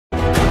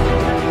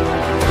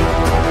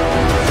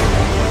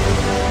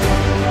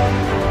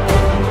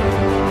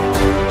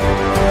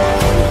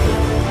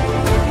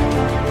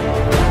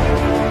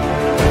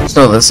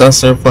So the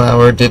sussor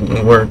flower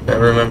didn't work, I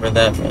remember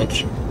that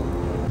much.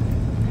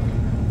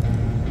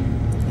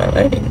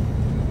 Alright.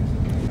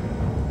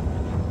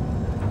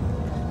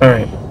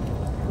 Alright.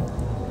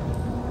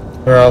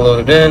 We're all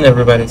loaded in,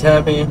 everybody's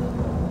happy.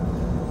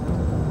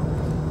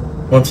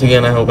 Once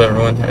again, I hope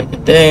everyone had a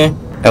good day.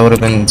 That would have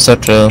been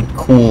such a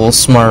cool,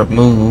 smart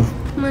move.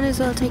 Might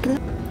as well take a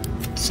look.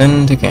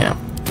 Send to camp.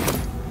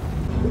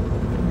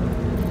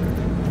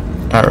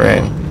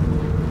 Alright.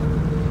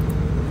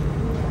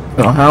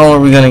 So how are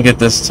we gonna get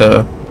this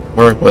to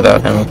work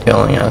without him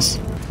killing us?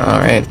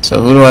 Alright,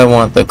 so who do I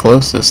want the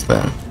closest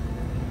then?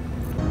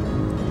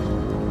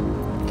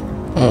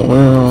 Oh,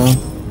 Will.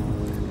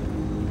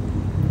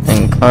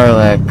 And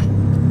Karlak.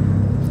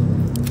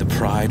 The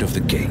pride of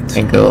the gate.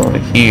 And go over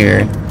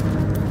here.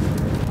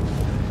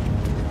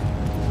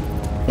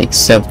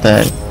 Except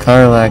that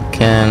Karlak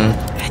can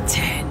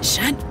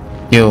Attention.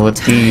 deal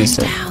with these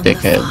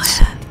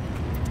dickheads.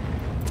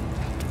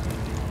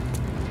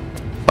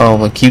 Oh,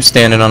 we'll keep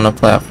standing on the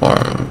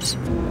platforms.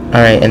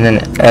 Alright, and then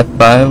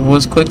F5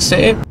 was quick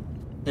save.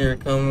 Here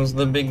comes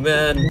the big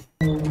bad.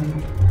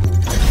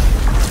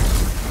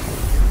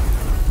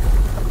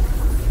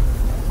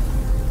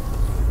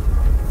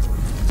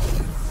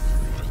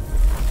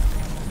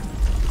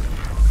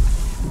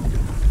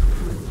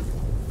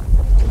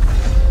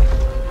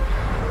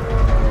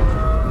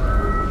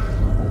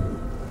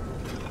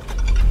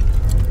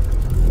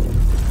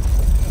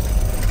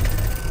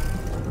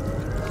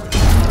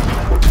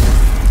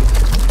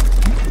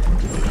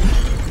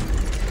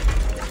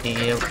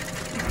 Yep.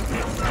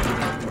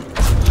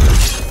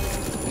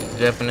 He's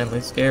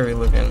definitely scary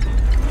looking.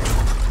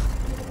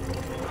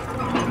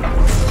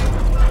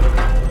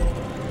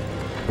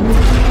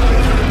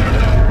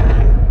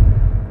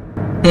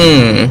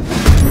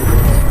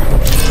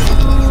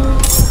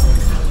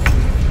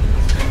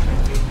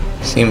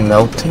 See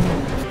melting?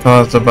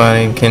 Cause the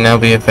body can now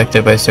be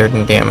affected by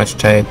certain damage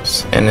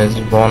types and is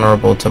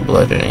vulnerable to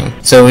bludgeoning.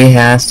 So he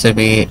has to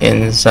be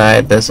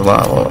inside this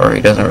lava or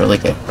he doesn't really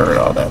get hurt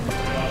all that much.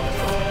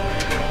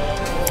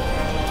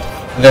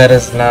 That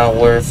is not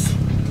worth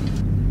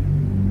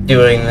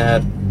doing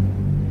that.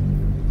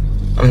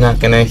 I'm not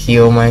gonna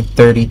heal my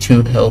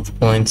 32 health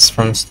points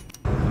from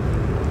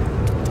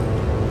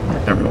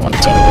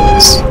everyone's on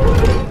this.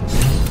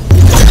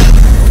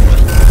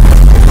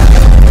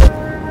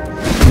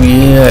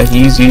 Yeah,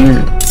 he's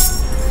here.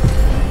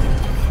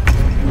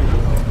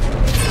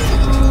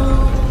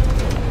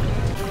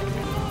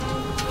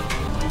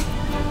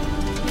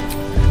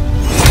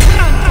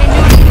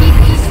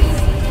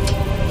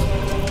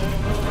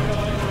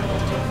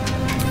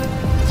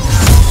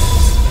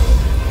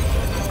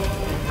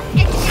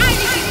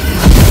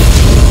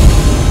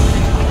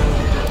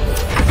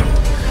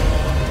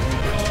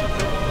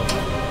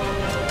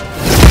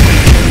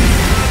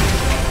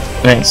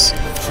 Nice.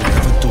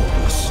 Forever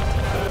dauntless.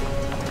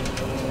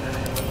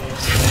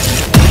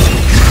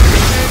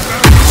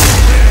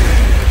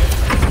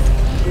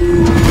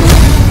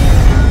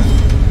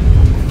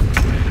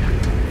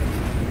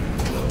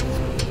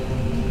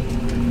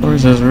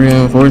 Where's his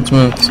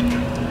reinforcements?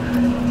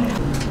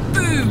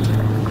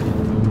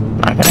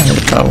 Not gonna hit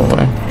it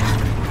probably.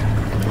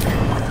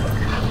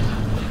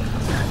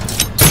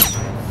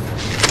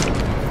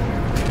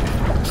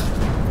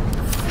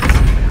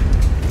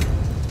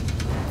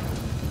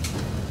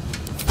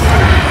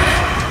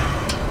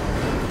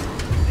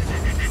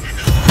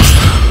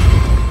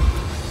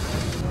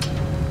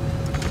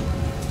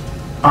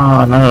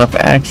 Ah, not enough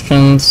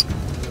actions.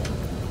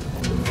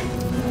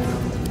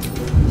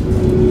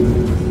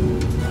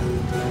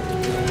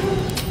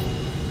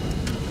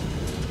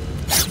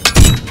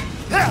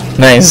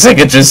 Nice, I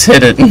could just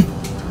hit it.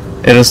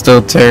 It'll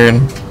still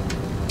turn.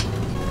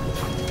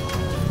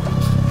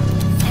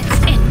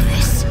 Let's end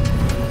this.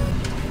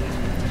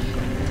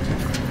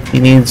 He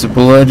needs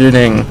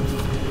bludgeoning.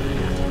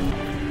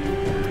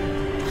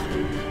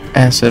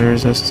 Acid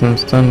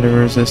resistance, thunder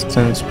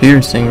resistance,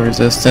 piercing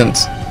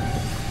resistance.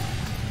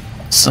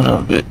 Son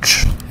of a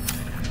bitch.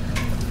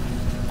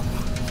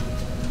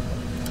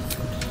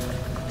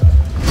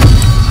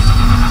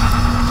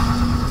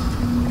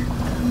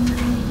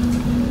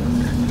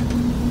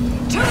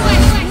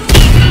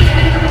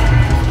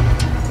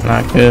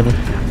 Not good.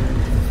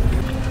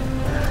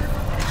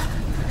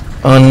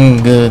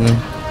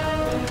 Ungood.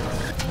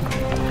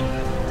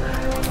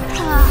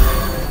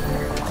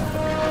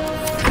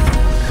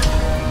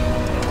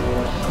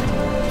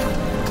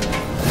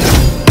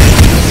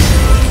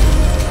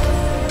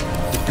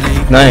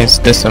 Nice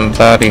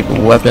disembodied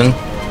weapon.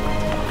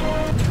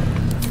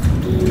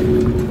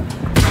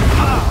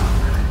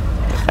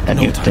 And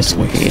you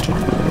disengage.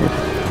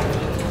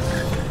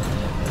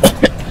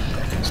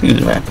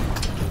 Excuse me.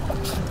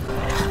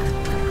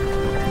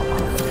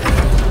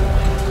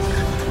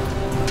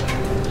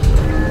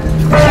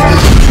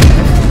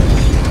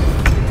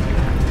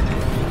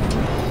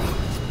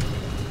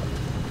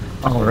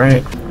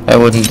 Alright. That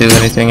wouldn't do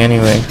anything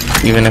anyway,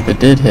 even if it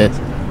did hit.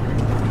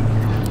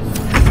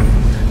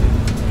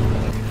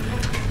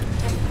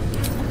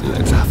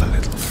 Let's have a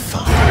little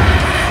fun.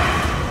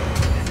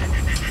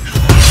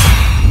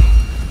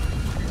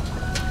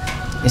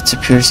 It's a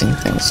piercing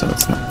thing, so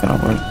it's not gonna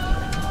work.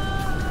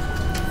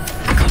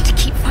 I've got to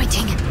keep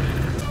fighting.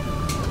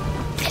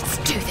 Let's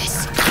do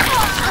this.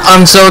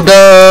 I'm so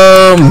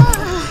dumb!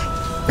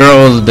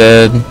 Girl's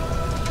dead.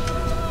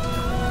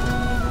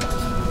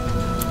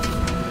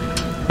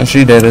 And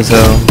she dead as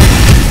hell.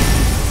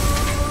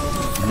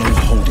 No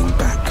holding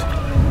back.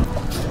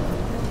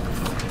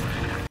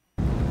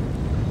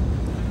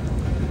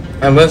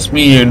 I must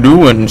be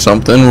doing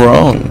something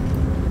wrong.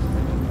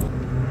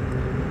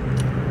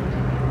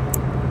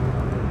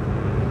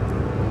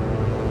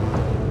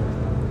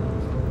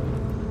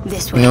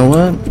 This You way. know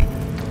what?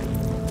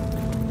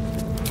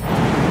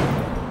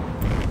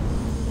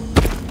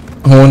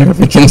 I wonder if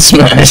it can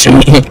smash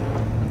me.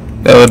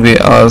 That would be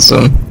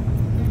awesome.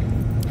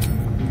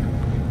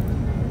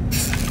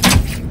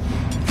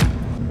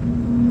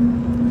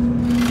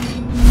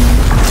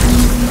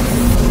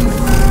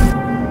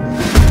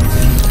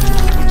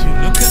 Would you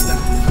look at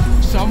that?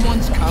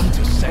 Someone's come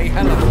to say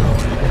hello.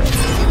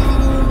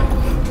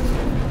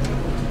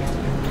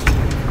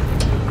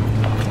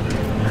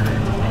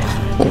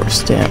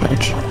 Force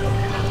damage.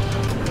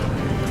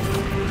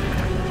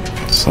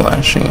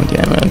 Slashing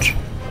damage.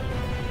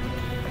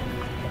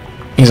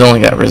 He's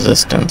only got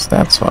resistance,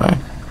 that's why.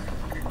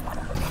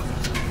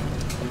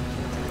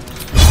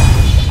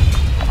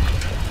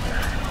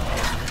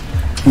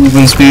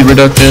 Movement speed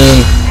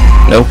reduction.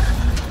 Nope.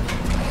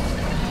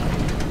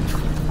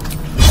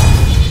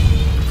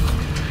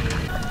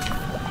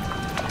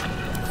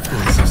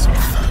 Let's have some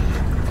fun.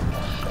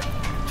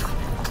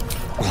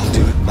 We'll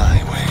do it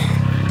my way.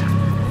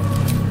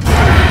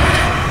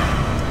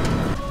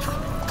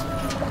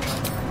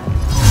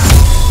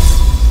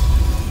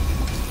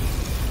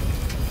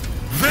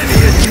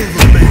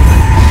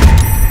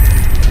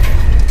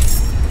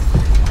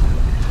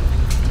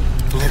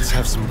 Let's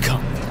have some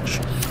carnage.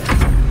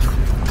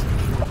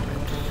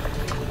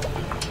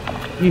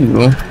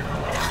 You.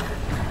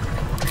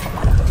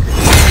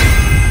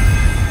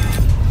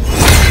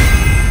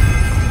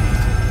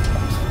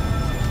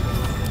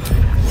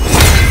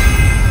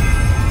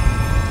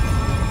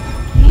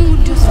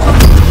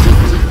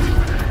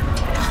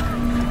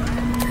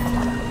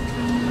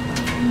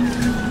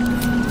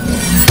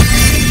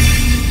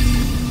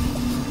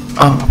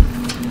 Oh.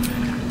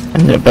 I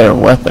need a better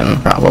weapon,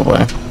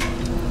 probably.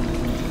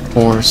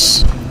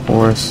 Force.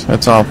 Force.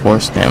 It's all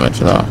force damage,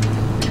 though.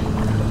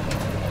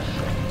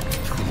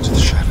 Into the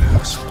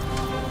shadows.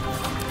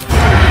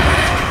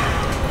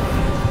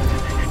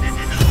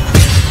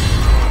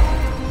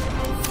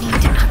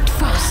 Need to act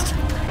fast.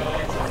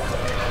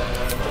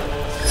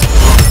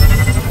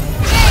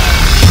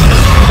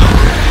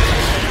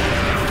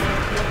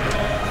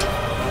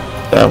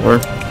 That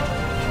work?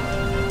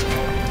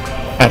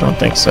 I don't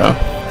think so.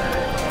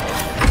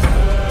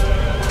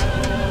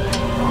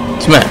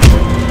 Smack.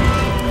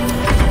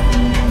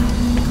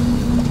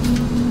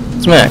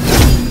 Smack.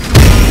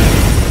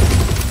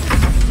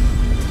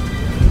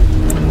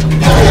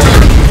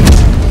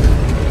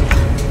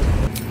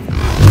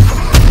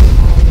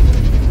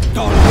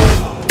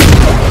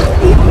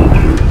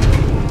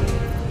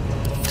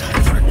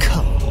 Time for a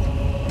cuddle.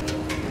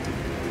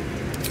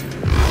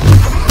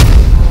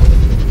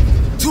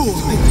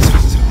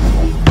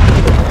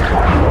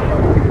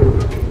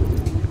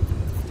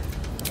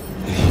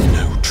 Leave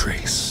no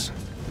trace.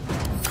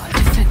 Got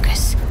to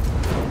focus.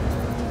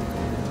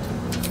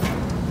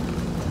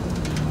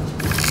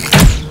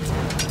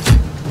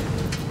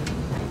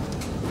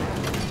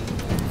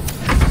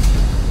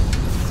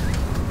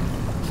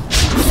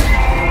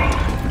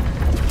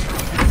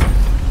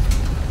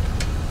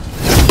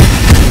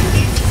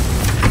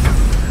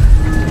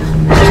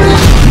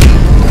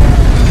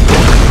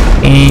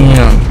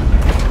 Damn.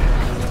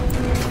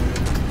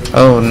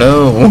 Oh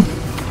no.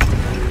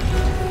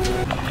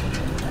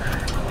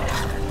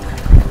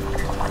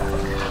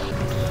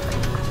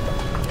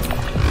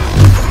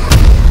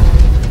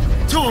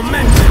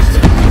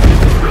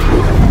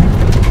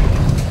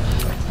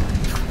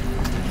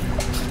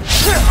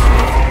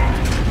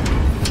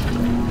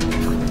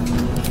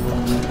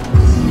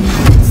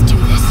 Let's do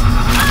this.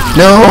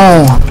 No!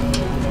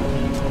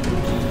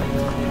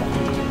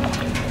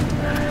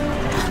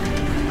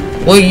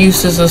 What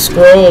use is a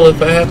scroll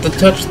if I have to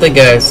touch the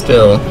guy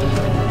still?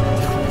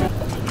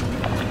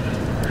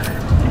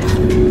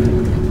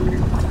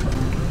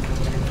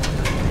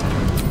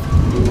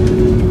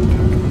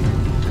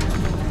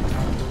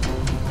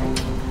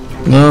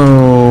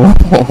 No.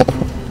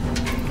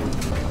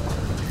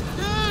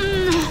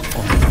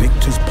 On the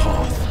victor's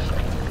path.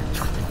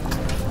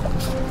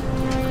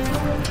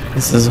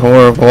 This is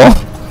horrible.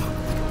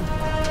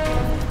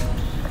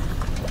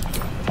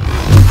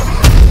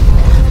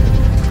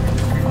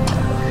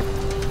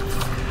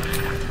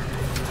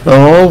 The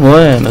whole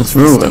plan is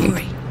ruined.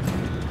 Story.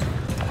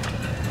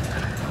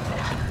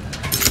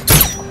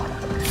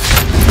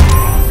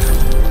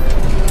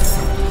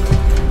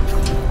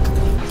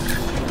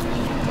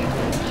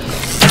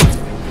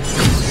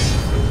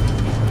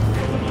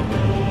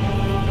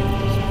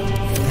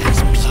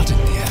 There's blood in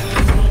the air.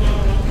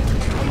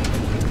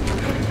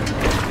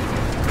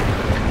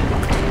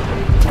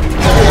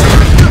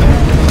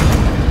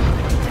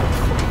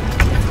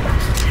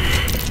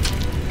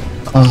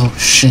 Oh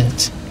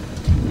shit.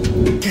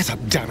 Get up,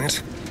 damn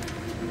it.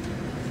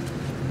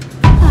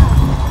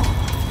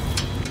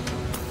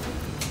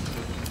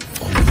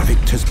 On the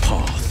victor's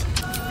path.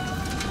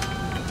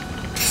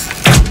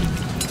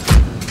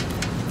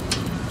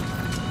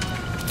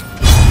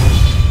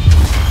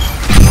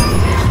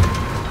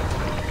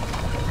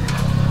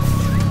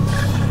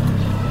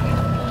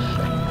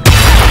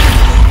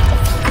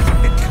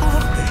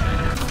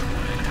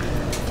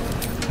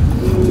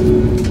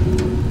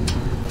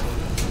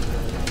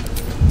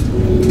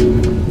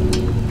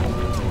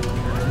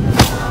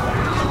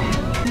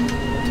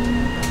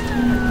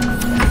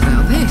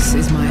 This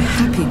is my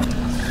happy.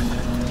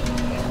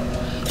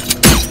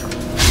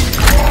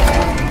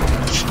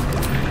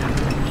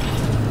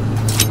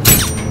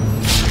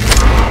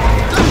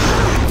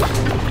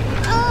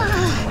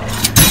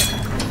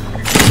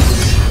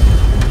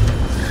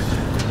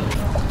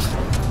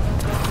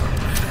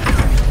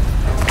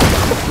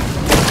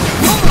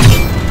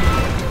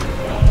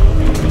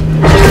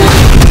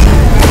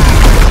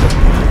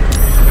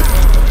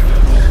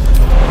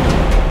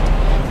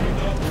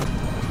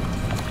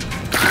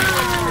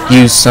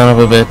 You son of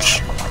a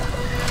bitch.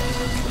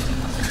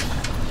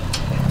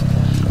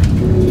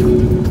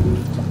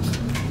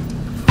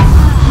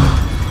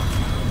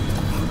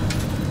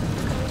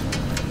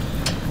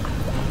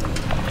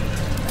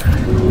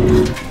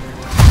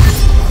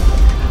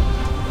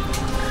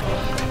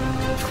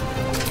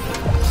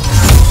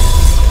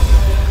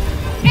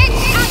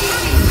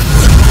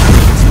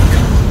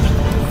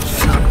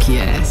 Fuck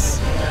yes.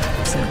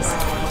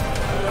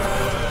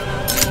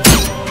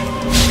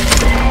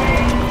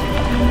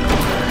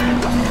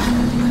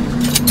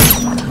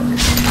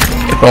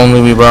 If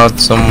only we brought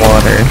some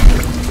water.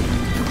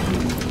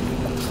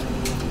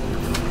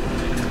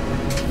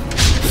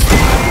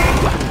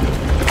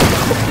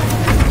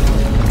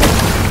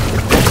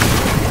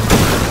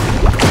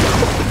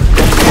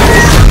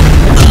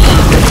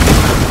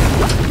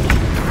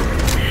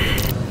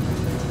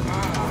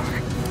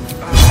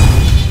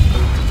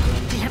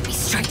 Let me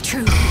strike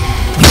true.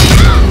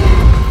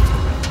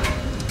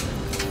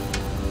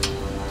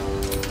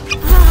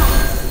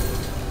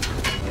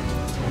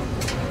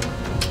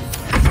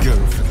 Go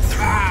for the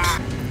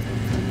throat.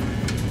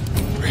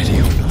 Ready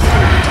or not.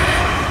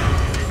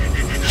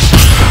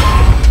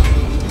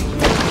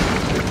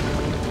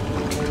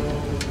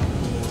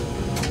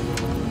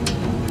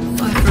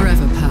 Bye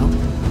forever, pal.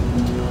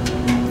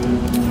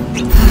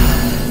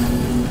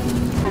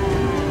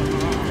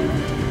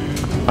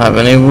 Have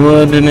any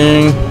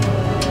bludgeoning?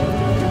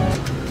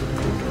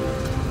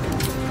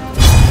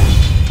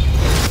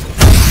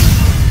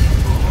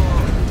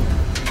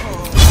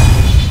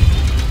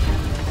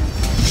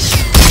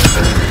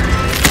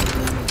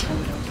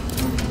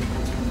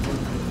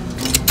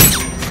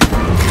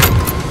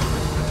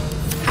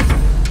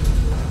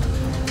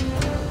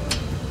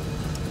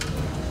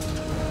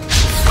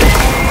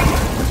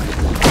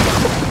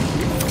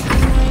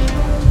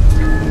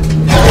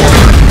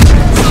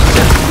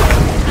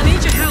 I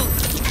need your help.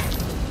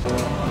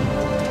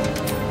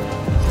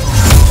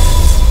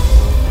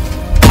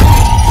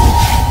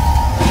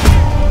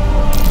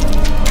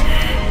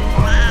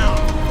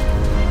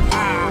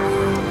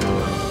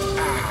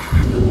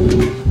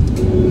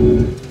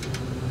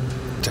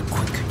 Too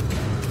quick.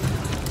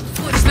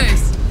 Watch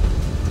this.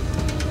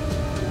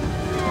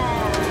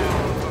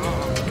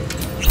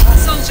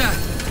 Soldier,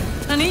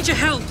 I need your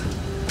help.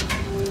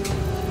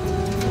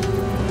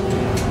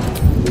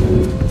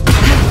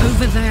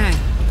 Over there.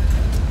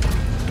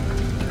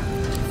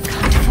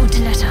 Can't afford to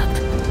let up.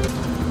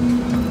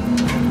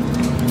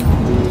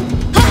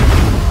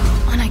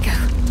 On I go.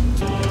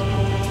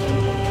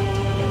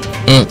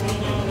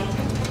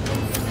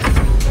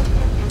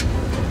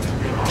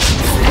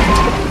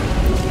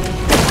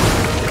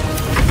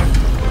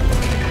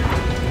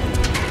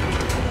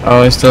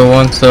 Oh, I still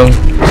want some.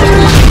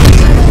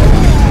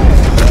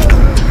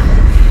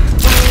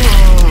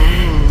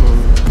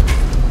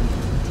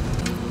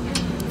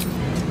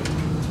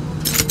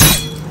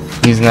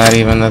 He's not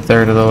even a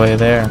third of the way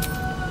there.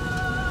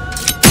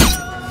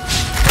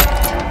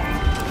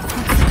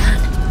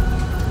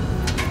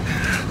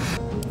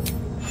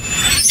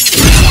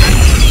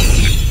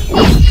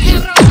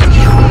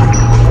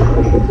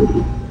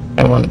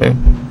 I wonder.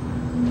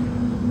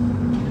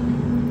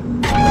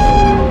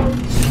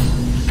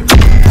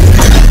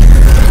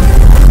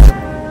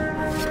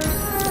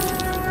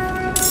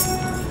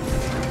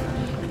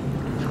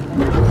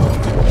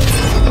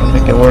 I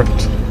think it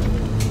worked.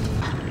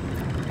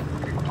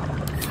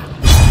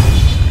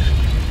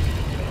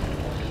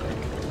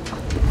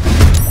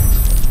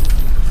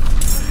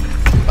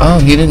 Oh,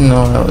 he didn't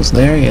know I was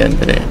there yet,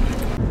 did he?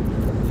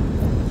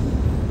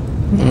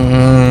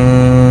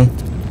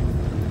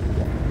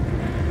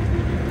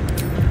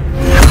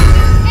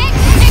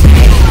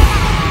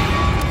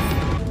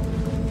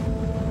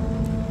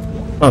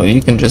 Oh,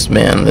 you can just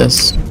man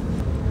this.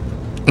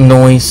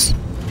 Noise.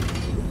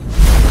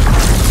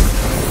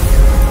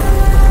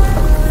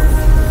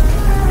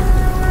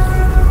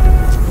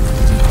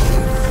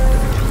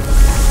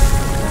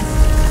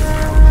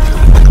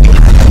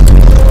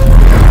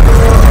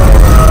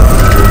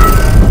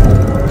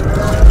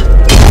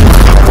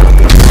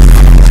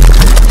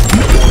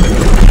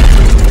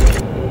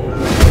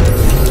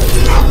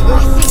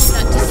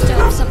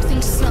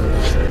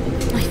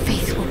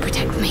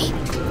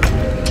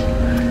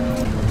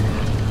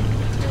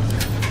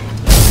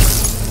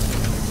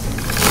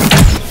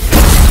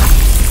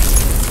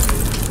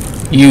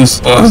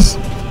 useless.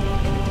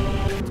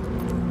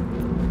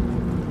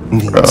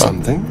 Need Bro.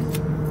 something?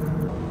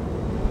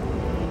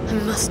 I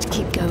must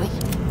keep going.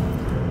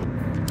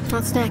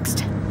 What's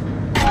next?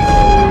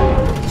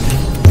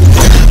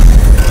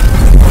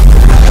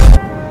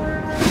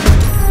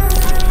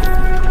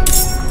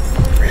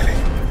 Really?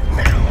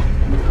 Now?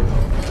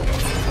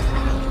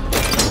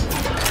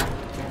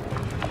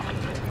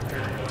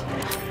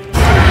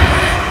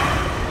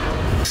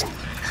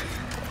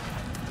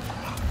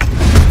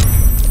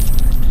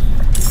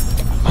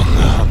 On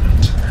the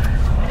hunt.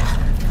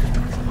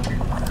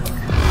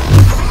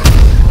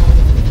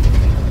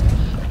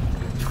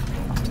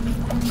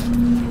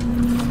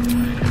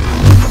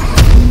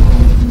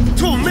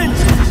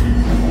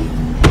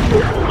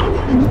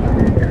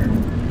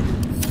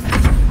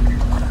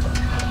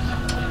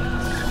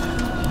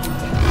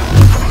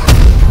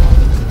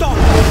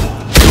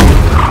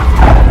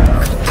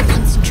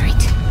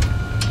 Concentrate.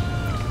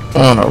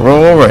 On a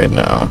roll right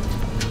now.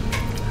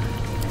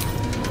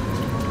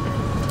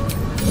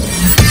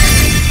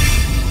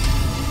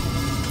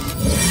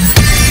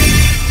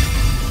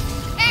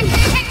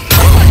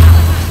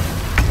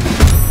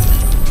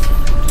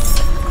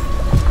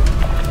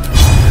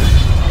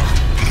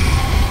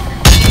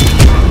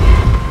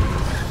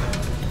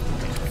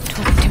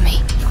 Talk to me.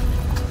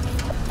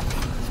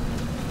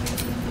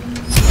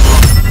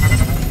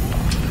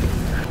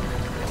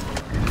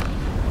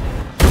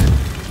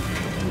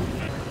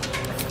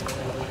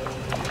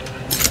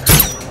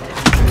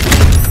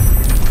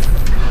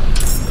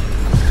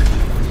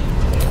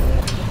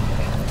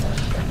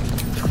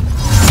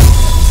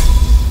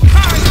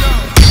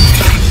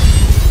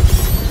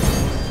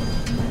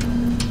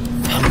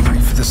 Hungry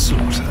for the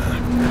slaughter.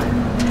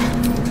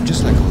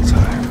 Just like old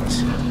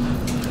times.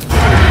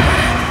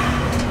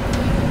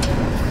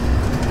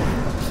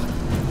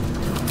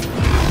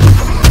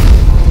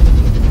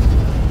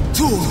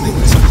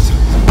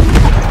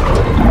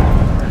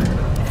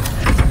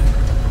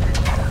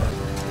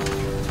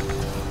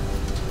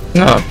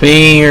 Not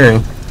beer.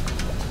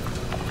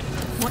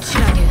 What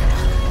should I do?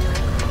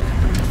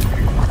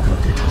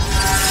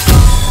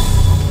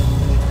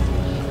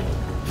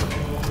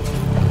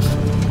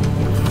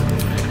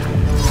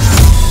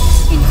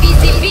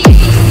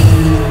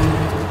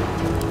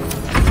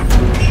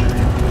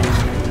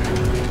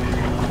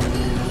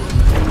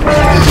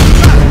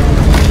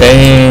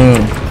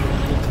 Dang.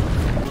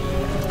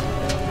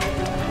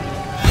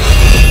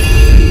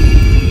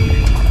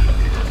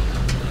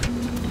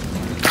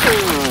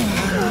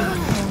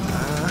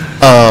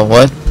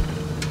 What?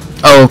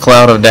 Oh,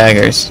 cloud of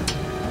daggers.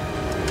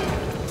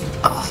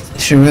 Oh, they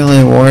should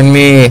really warn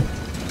me.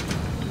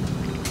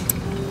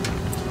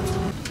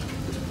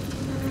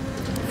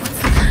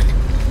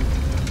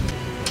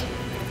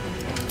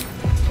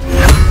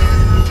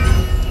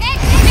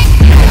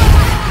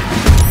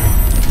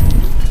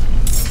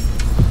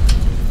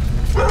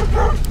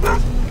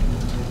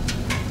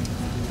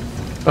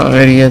 Oh,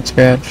 idiot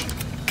scratch.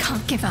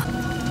 Can't give up.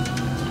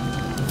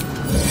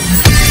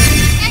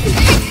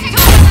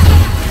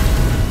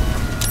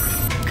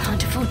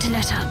 Can't afford to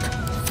let up.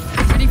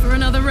 Ready for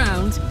another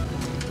round?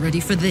 Ready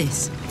for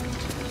this?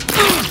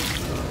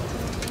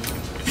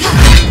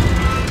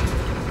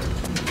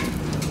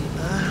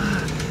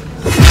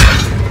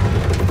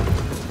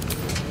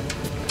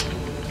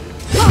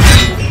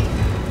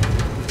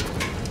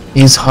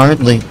 He's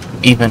hardly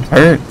even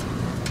hurt.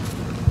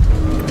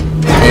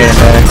 I'm gonna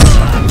die.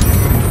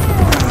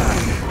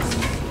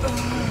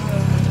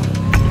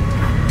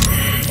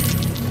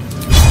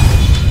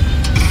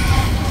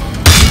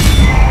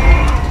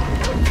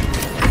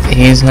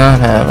 He's not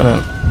having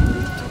it.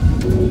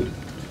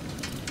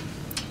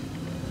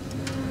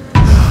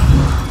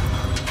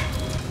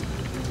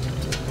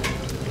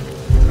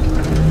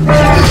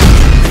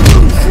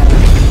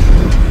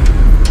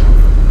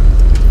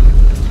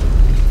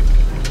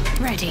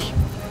 Ready.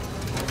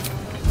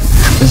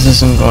 This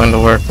isn't going to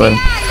work, but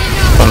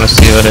I want to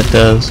see what it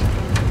does.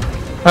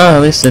 Oh,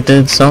 at least it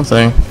did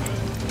something.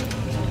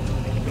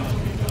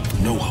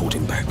 No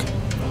holding back.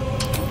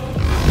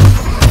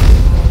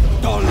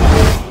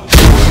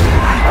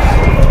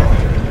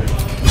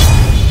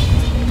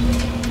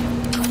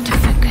 Got to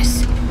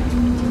focus.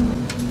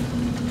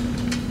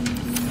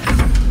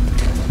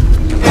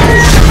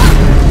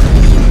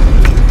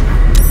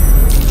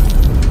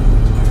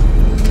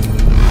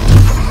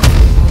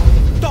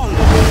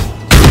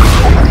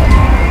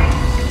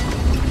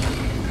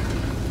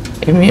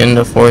 Immune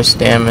to force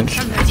damage.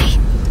 I'm ready.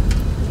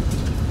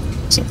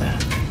 See that?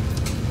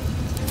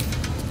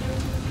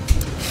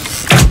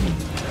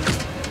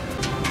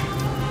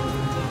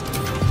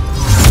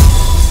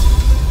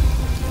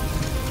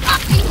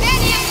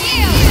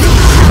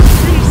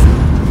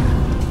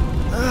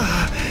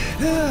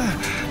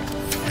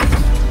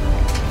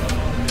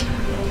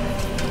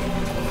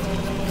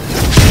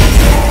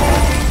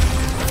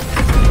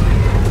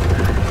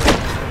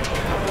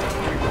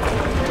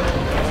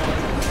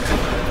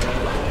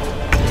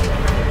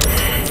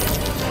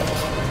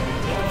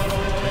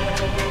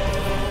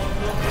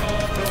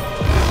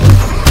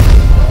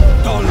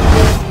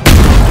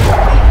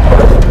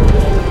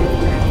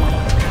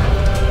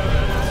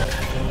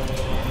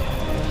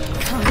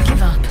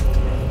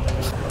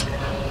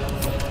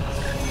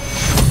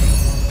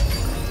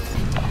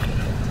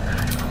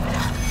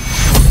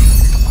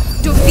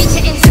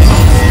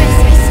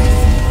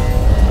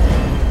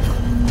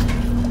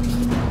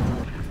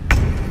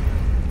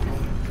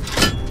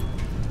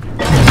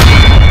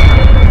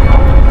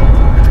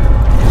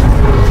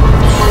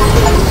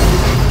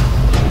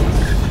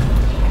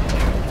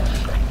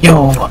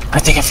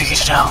 think I figured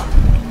it out.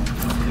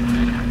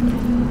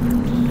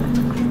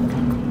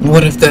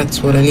 What if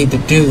that's what I need to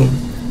do?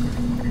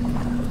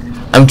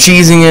 I'm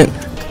cheesing it.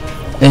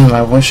 Damn,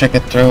 I wish I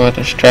could throw a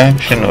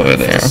distraction over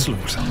there.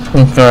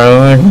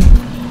 Garlic,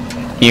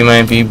 you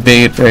might be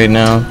bait right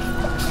now.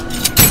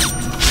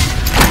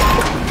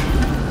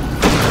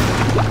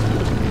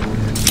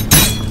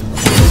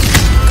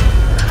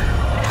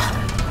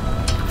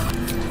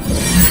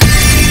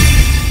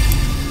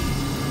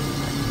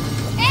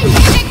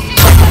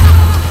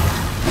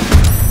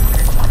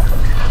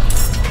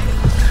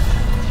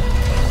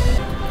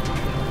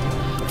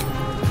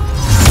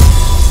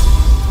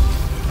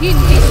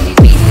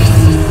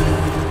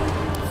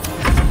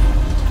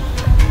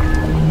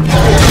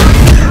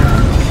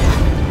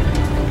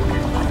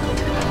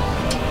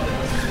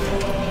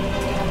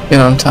 Get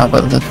on top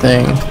of the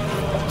thing.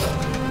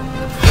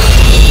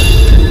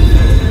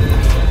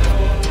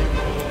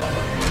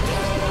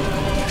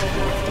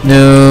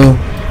 No.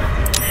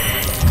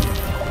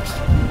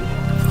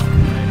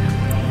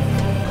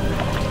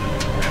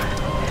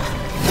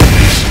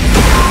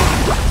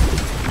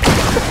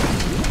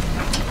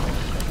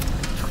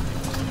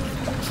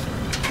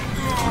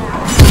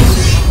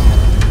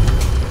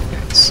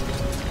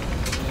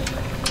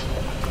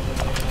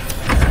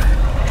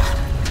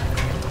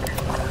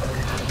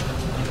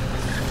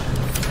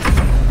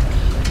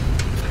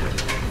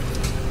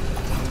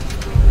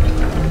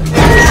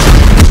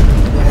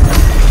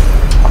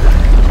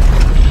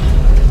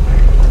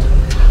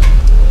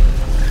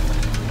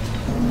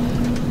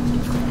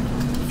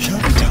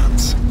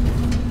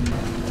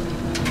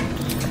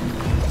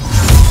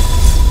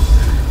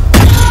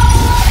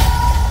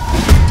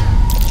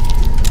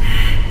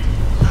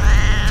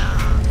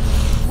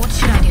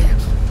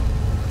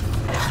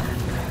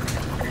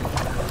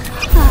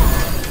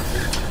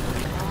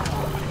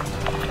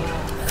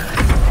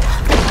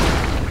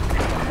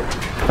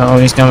 Oh,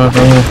 he's coming for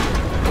you.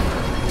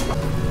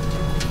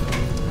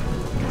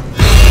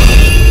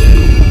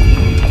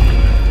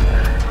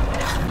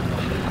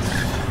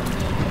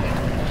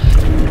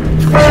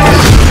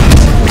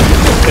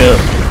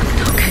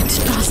 Not going to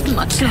last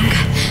much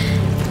longer.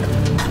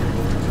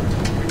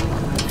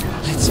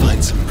 Let's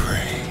find some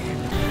prey.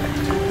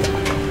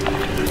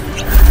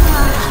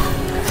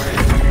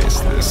 I miss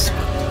this.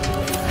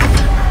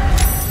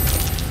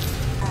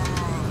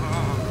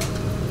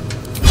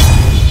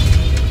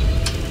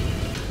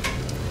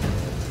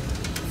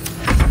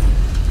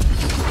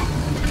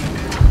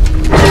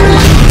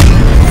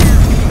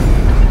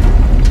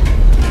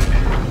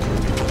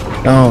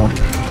 Oh.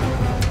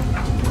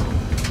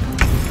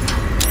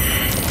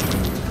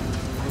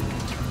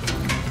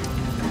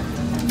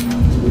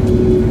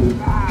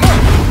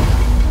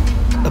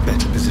 A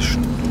better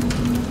position.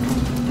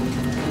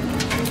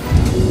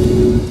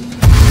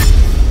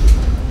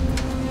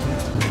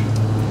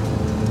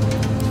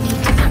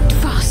 Need to act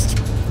fast.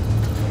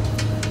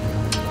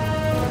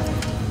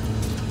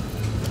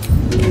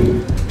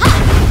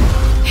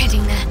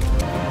 Heading there.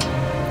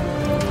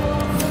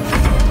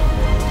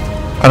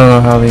 I don't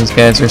know how these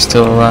guys are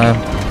still alive.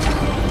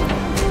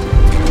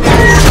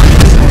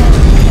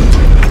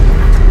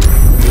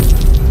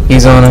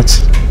 He's on it.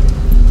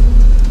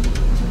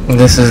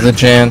 This is the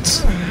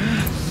chance.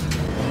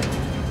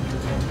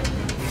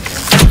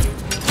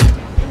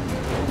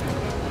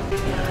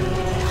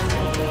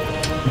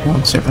 He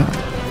won't survive.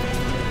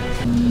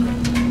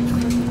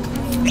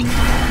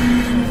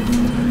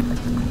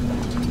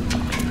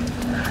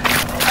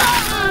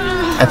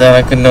 I thought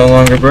I could no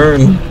longer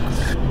burn.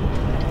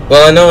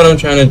 Well, I know what I'm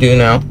trying to do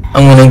now.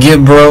 I'm gonna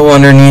get bro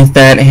underneath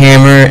that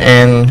hammer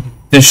and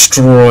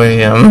destroy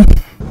him.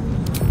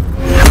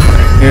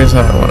 Here's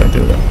how I want to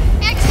do it.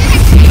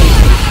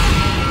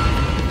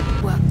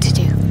 Work to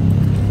do.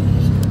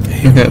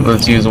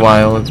 Let's use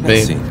Wile as Let's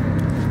bait. see.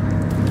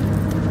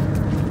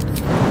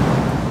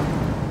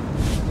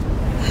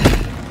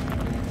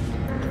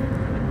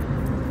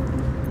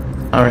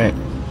 Alright.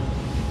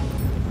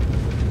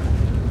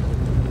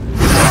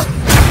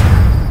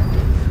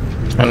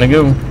 Time to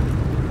go.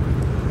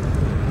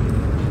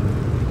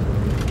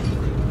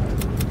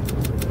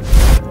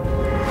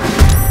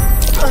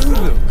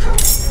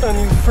 Our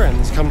new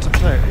friends come to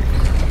play.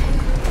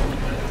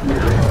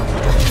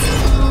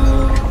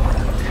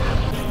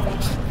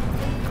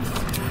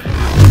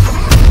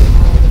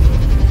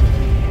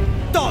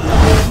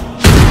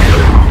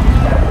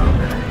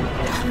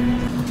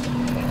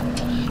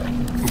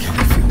 Can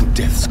you feel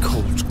death's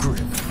cold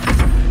grip?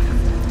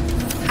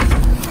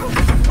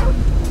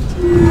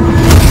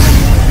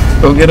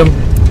 Go get him.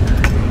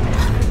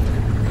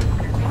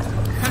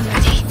 I'm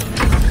ready.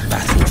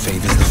 Battle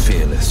favors the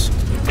fearless.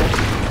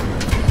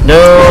 No!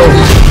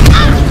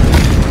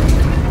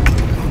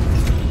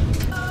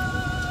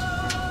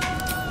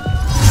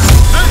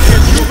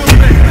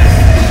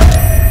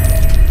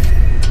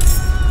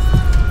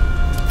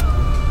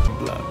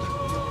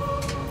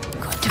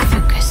 Got to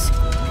focus.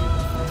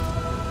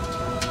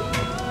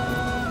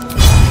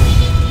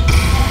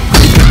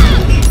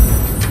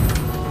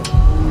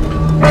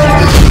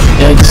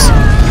 Yikes.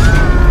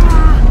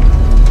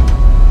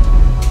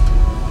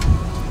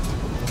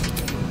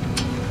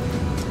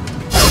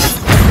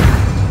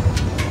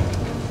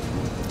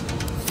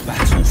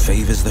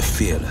 favors the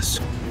fearless.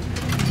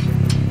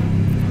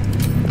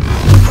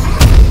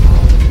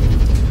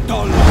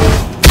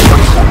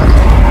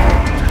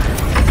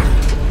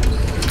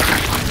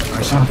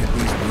 I shall get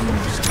these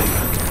wounds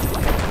taken.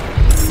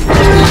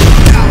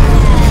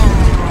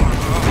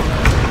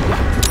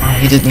 Oh,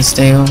 he didn't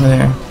stay over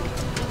there.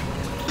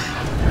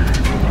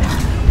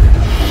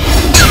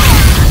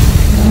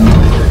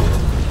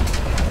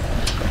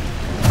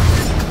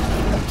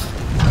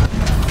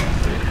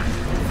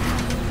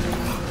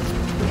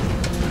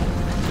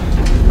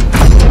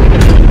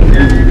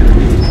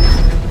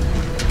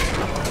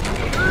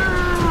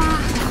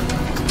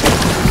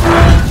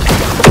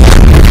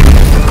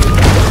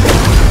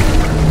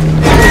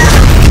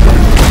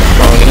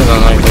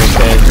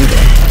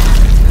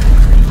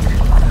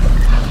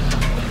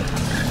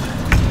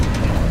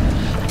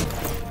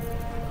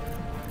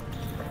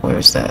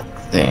 Where's that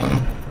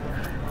thing?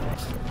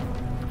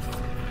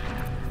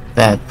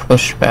 That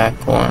pushback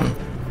one.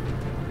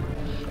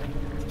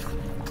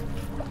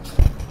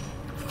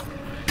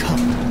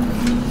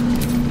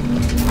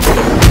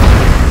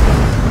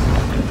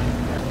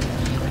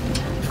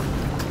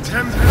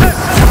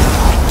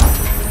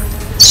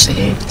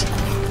 Saved.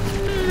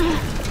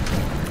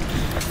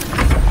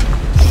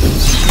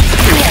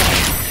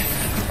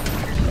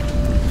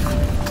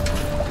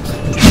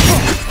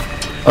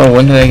 Oh,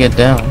 when did I get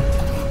down?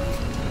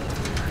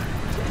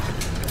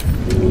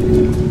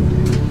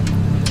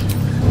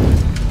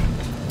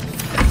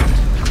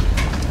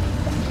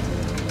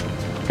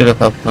 Could have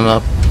helped them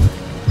up.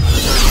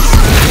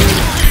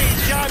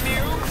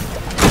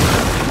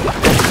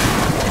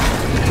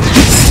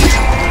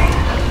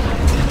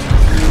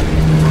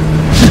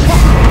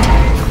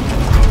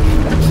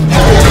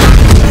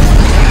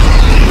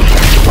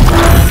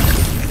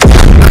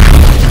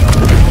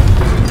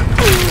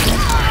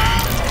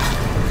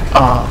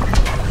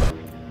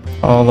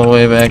 All the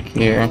way back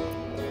here.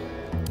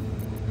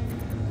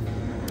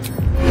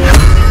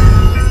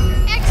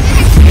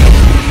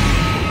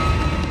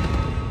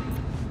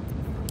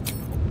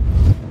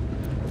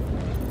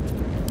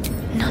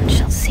 None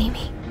shall see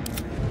me.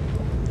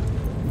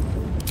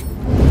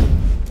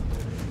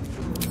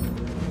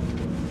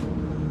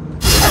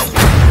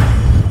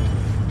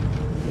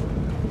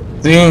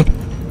 See?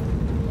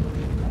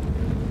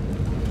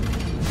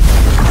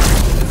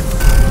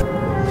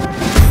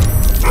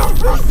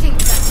 I think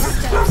that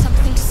disturbed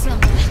something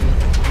somewhere.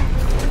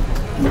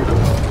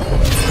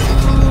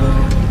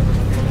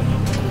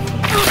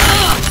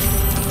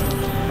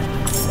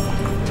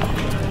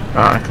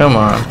 Ah, come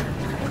on.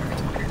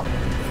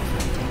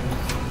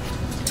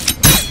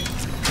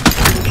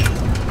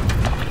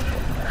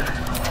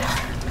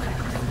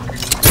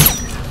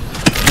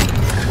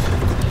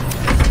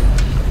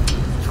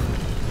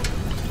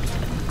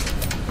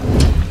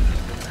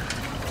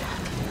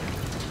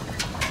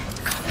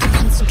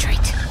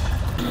 Concentrate.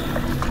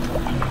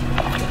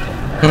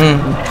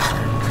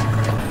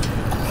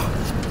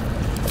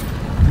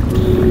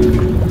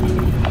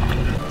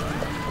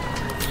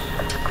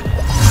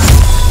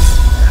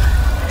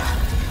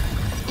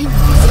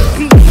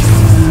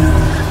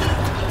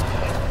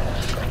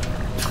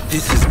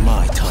 This is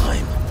my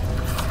time.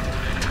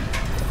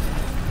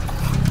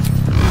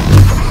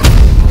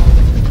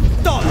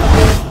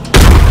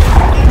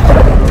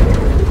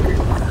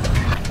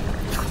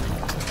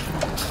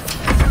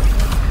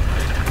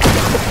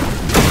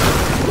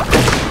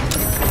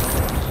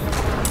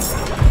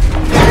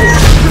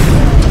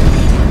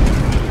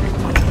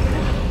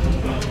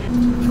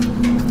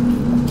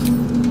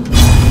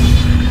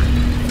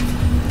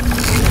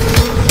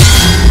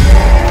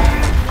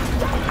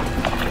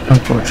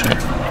 Unfortunate.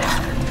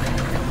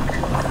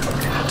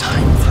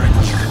 Time for a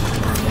new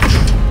approach.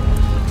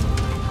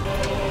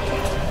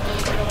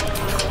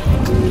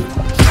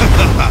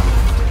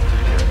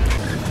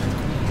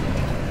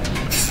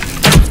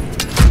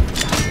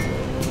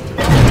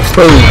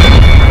 Boom.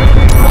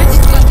 Why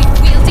did you be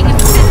wielding a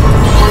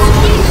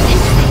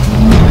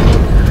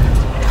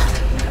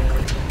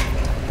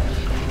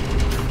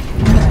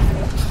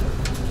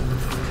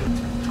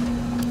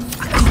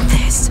I got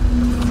this.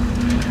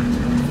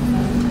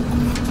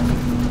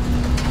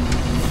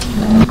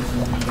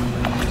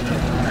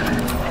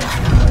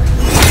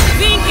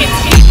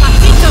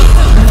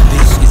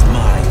 This is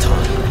my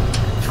time.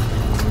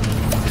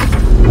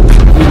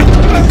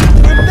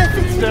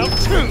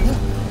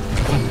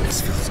 This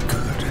feels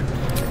good.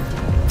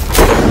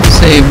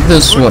 Save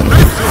this one.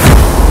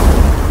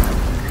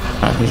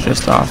 Ah, he's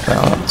just off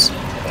balance.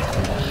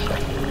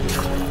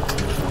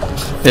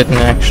 Didn't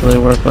actually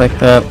work like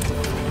that.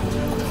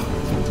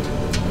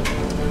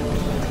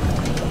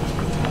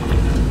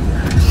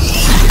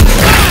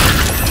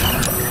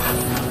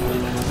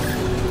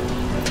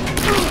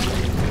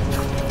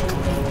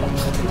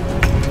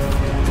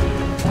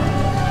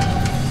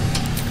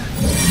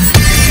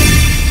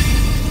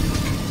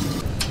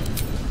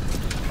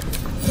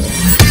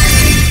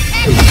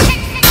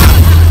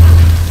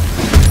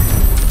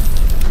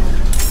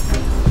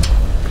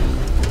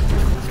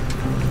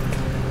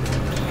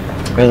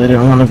 Really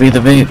didn't want to be the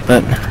bait,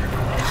 but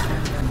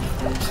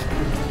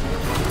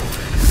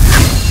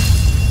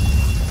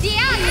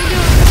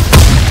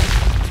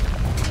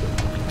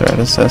Threat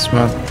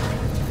assessment.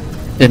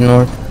 Didn't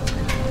work.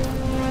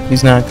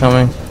 He's not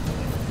coming.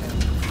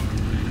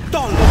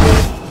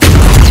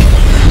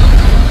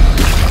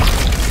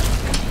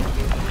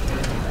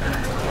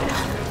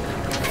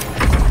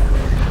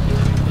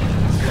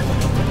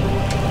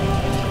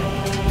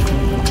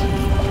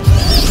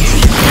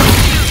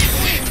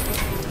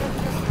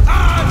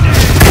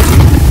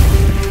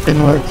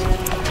 Didn't work.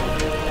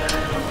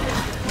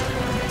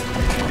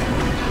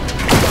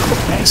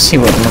 Nice, he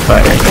wasn't a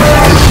fighter.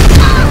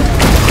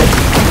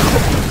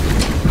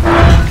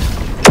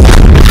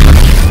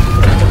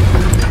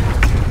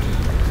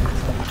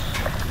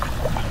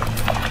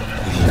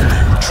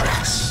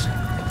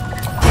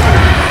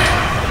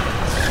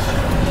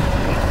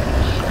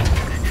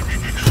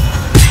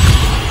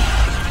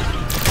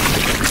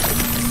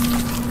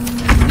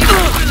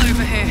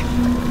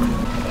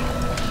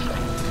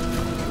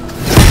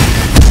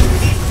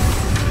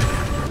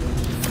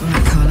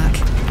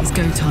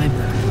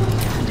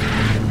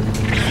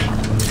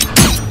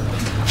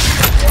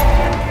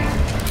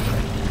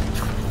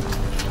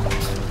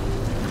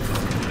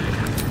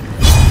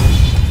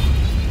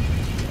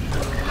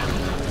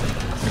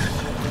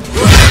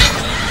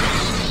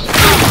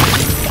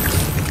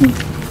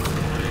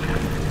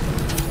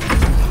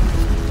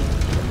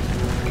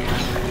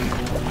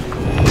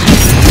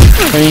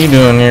 What are you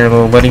doing here,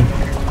 little buddy?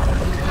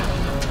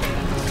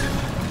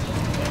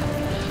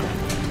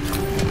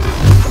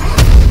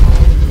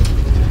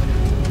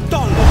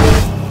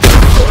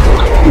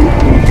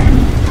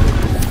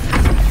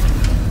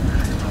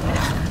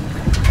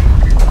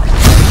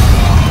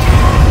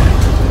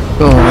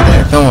 Go over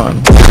there, come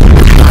on.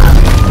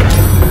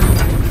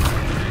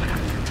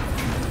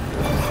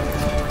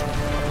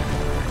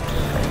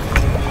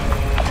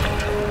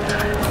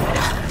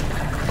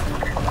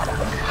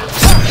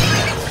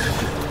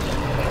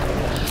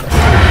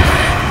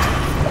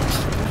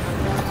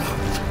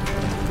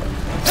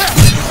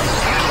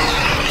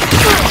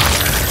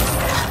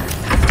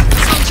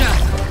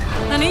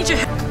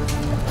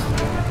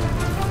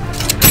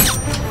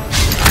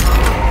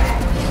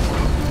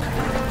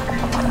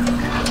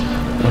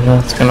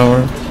 That's gonna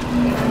work. My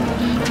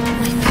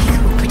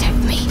faith will protect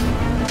me.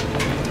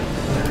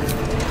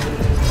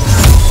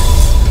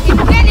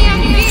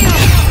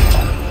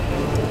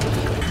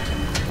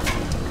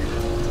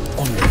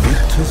 On the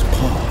victor's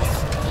path.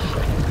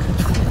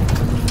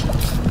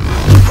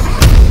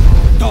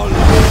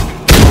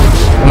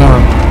 Come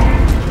on.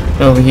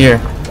 Get over here.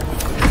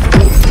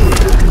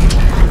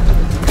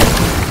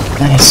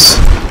 Nice.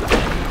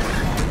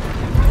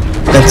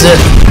 That's it.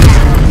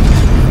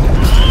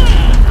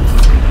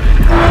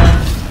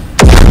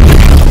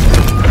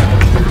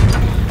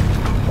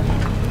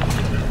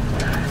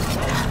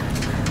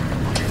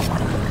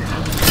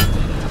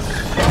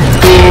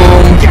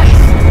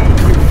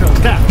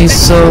 He's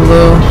so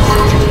low.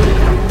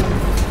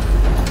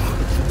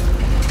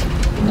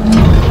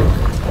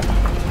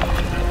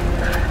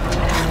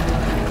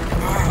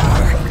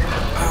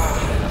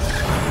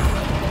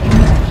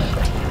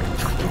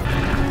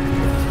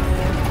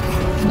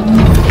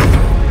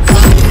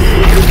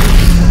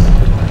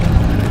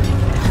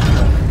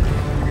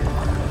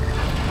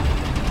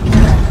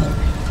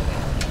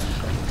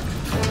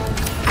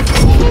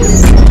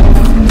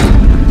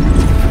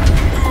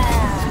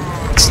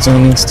 Still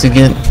needs to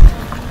get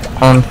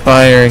on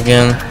fire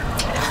again.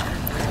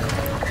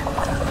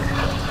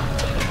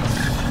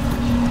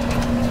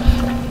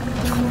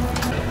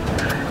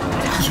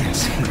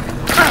 Yes, here.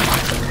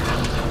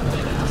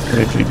 What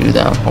did you do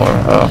that for?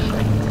 Oh.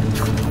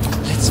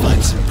 Let's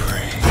find some prey.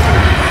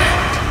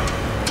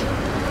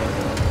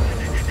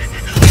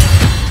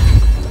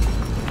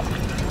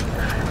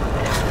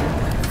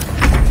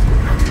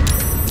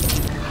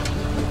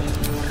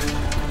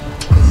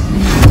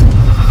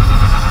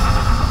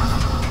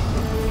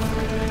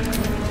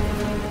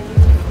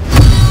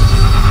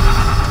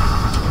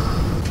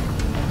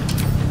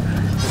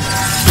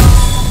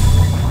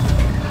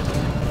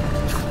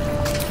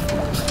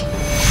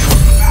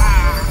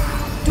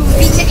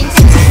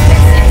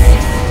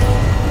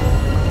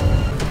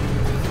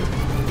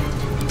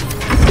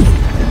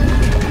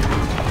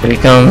 Here he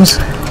comes.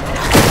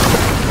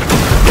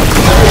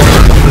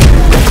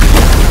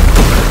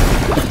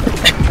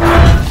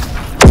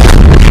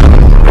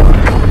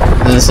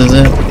 This is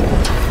it.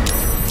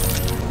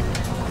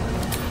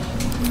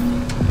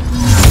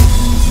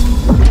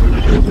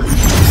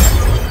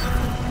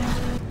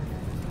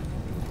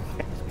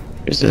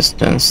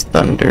 Resistance,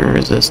 thunder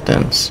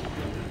resistance,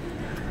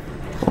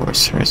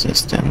 force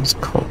resistance,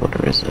 cold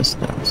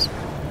resistance.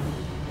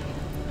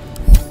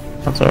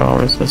 Those are all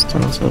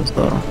resistances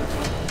though.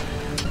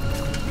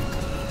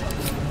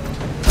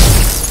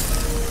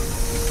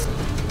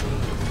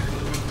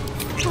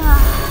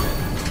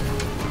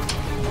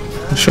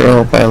 I sure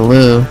hope I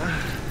live.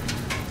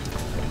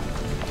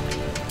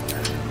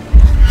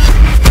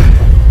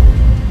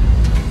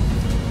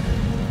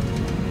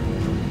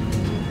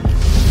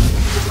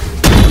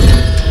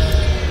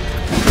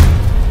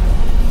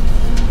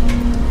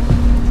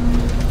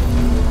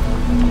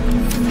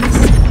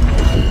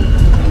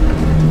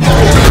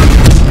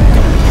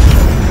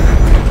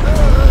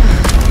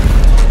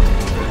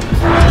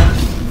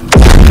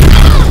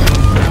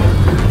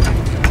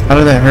 How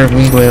did that hurt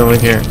me way over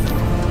here?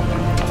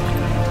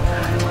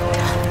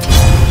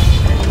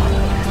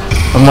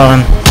 Come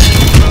on.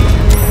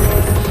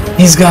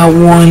 He's got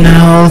 1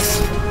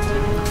 health.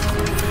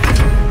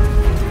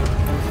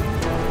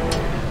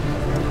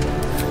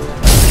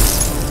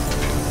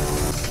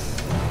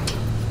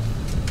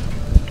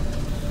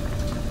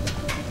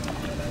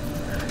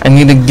 I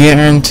need a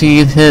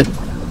guaranteed hit.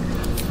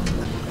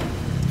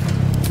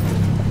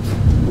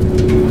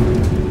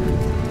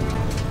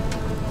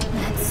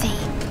 Let's see.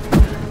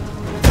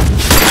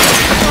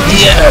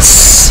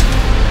 Yes!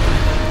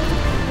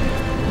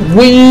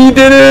 We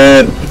did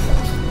it!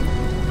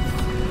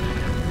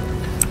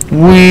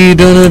 We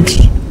did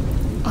it!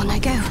 On I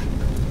go.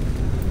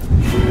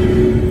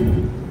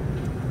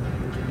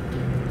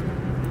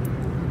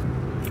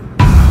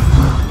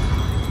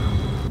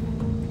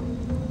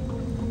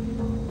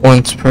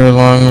 Once per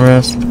long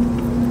rest.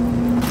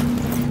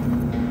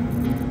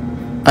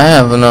 I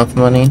have enough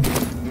money.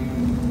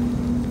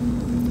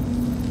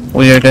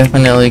 We are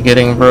definitely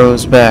getting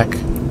Rose back.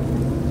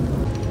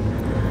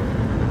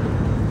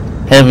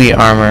 Heavy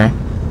armor.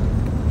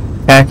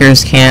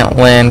 Hackers can't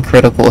land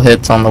critical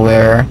hits on the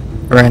wearer.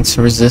 Grants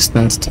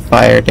resistance to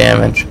fire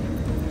damage.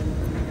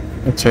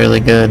 That's really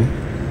good.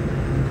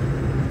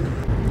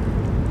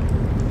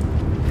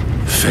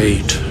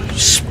 Fate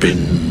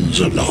spins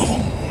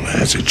along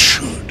as it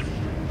should.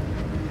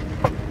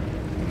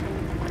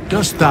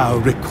 Dost thou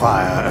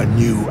require a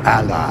new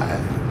ally?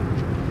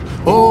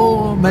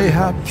 Or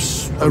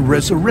mayhaps a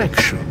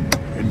resurrection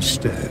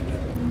instead?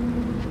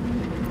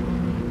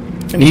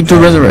 I need to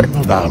resurrect.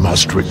 Thou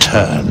must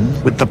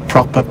return with the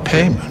proper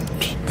payment.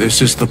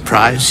 This is the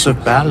price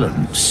of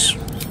balance.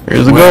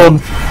 Here's the gold.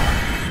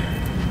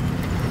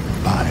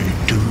 By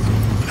doom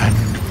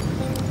and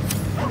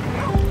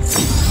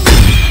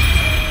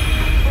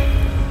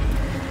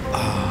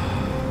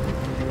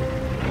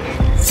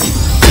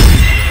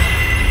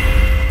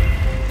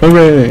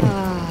Hooray!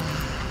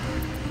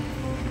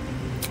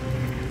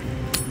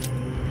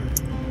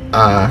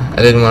 I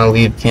didn't want to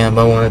leave camp.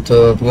 I wanted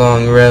to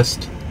long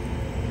rest.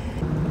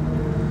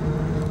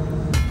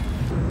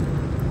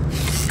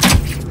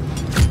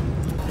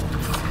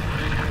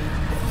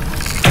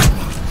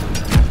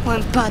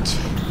 Won't budge.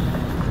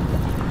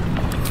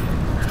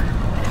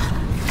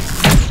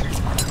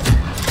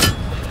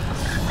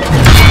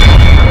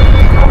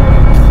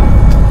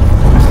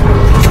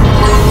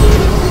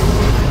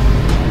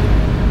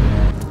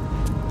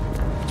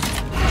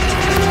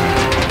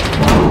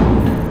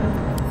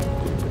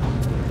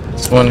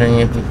 Just wondering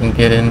if we can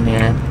get in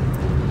here.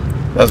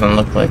 Doesn't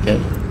look like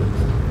it.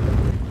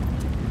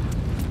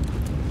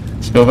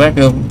 Let's go back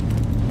up.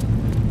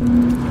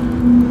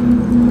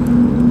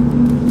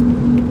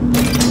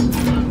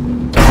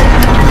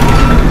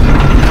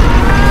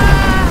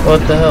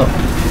 What the hell?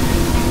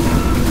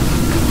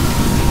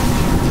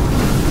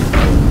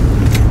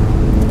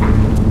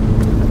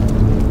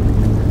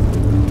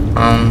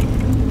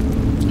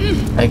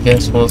 I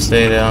guess we'll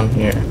stay down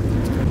here.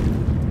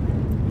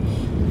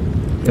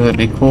 It would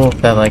be cool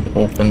if that like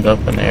opened up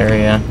an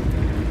area.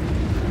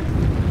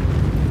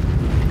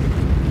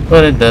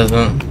 But it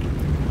doesn't.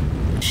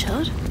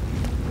 Should?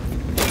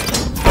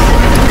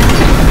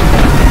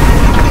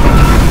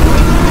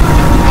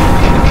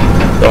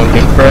 Don't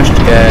get crushed,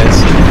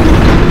 guys.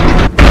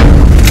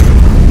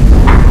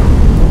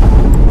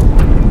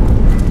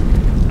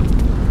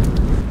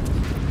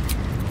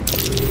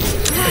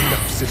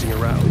 Enough sitting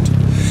around.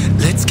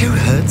 Let's go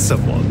hurt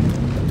someone.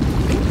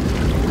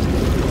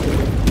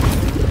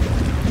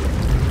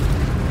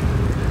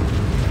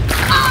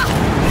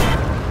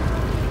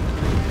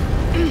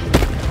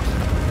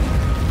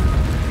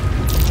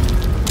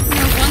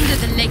 No wonder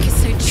the lake is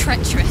so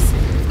treacherous,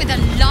 with a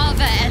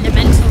lava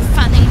elemental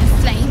fanning the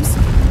flames.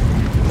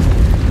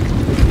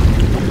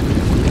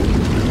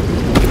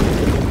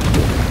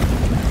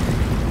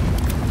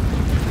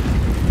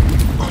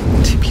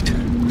 On tippy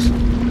toes.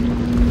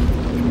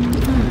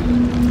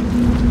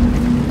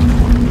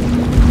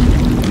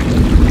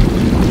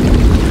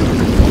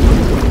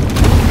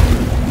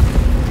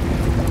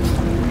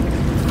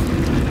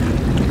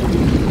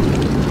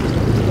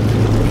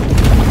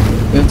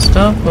 Good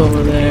stuff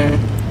over there.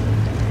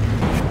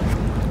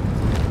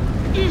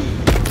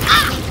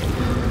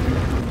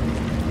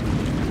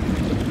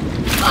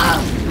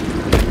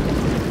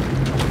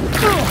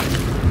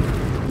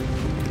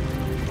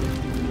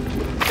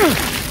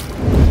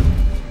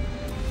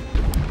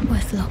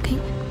 Worth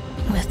locking,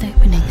 worth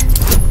opening.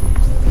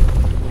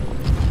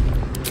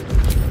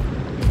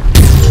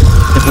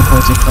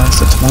 Difficulty class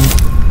 6-1.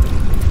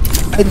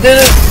 I did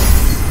it!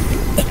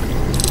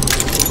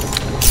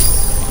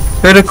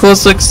 Critical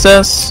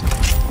success!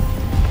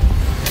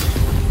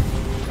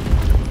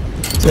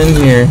 It's in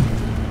here.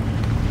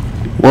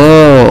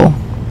 Whoa!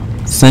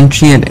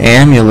 Sentient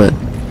amulet.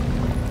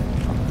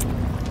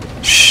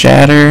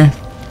 Shatter.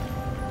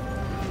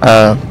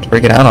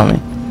 Break it out on me.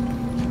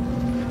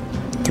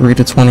 3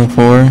 to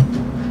 24.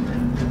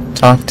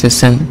 Talk to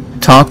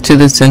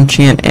the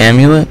sentient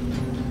amulet.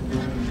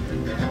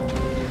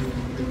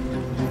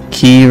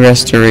 Key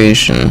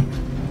restoration.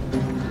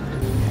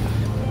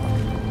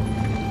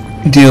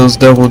 Deals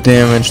double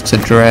damage to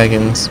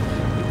dragons.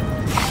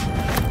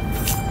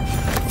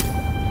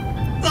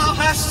 Thou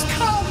hast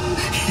come!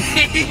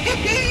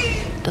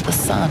 To the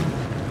sun.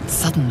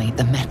 Suddenly,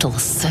 the metal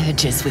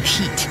surges with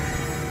heat.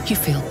 You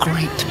feel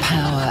great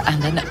power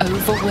and an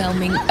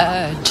overwhelming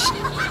urge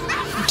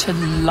to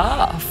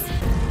laugh.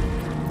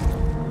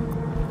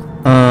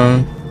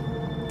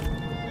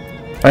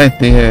 Fight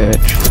the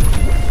urge.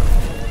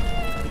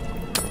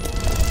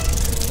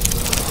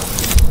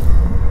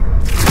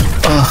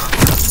 Ugh.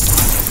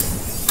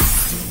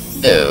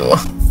 Ew.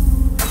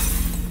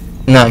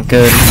 Not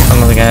good. I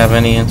don't think I have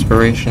any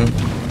inspiration.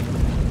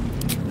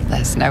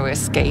 There's no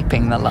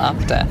escaping the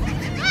laughter.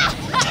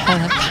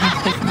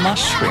 Telepathic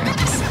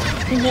mushrooms,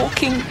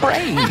 walking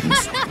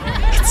brains.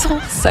 It's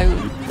all so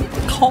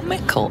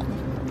comical.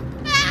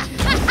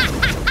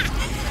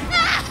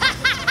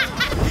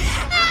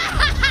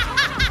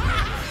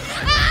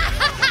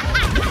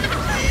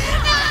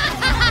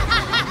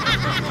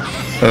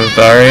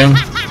 Darian?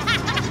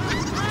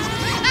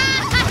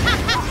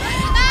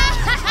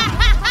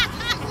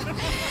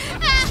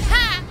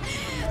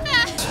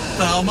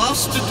 Thou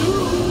must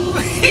do.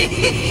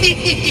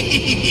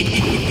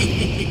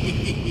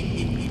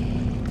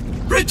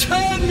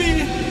 Return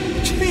me,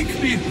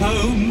 take me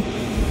home,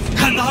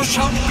 and thou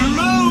shalt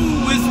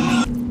glow with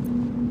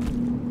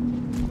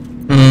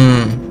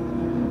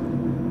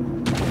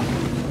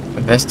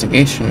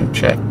Investigation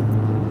check.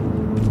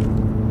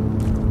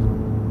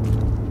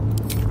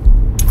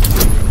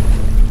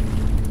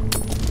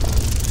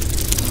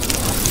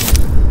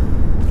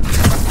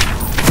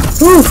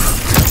 Whew.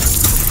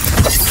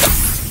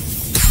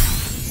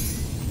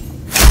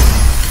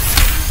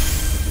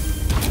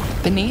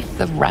 Beneath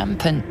the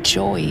rampant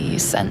joy, you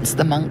sense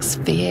the monk's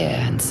fear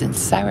and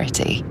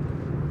sincerity.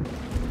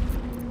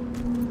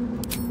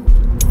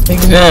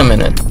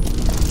 Examine it.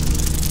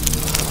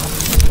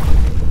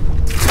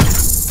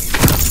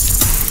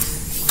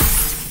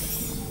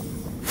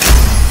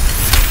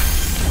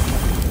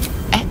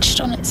 Etched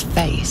on its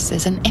face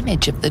is an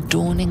image of the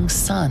dawning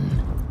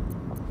sun.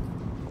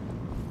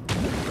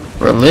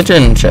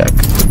 Religion check.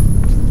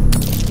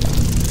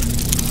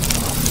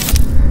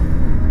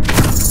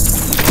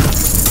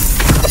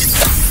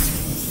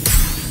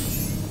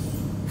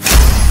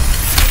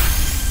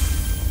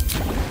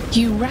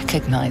 You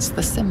recognize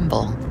the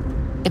symbol.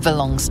 It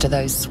belongs to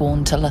those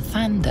sworn to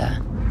Lathander,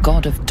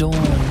 god of dawn,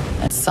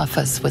 and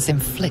Suffus was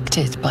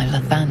inflicted by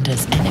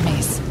Lathander's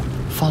enemies.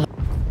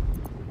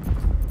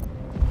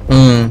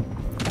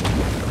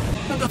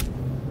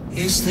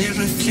 Is there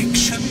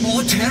affliction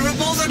more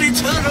terrible than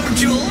eternal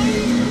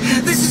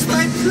joy? This is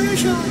my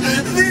pleasure.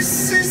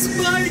 This is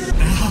my...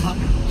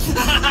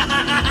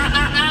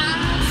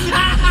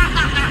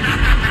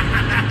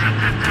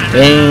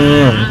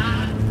 Damn.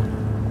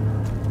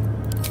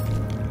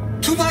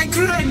 To my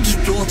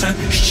granddaughter,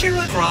 she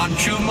will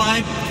grant you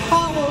my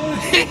power.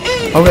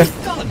 Okay.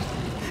 Done.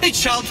 It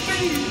shall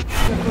be.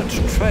 What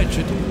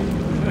tragedy.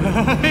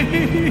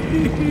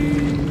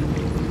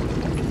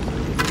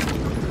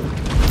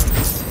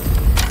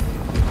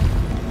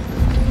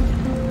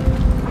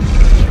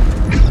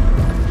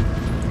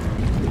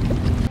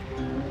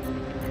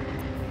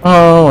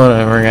 Oh,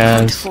 whatever,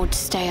 Can't guys. afford to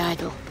stay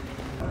idle.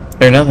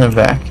 There's nothing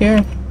back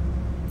here?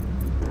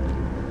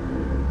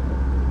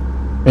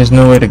 There's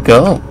nowhere to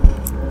go.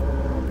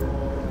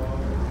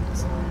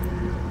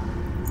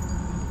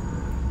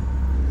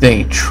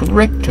 They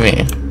tricked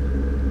me.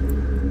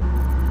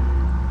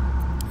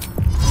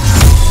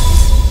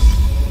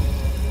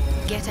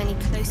 Get any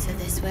closer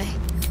this way?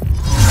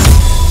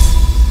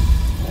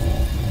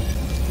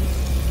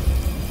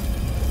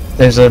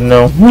 They said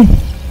no.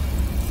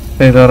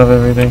 They thought of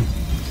everything.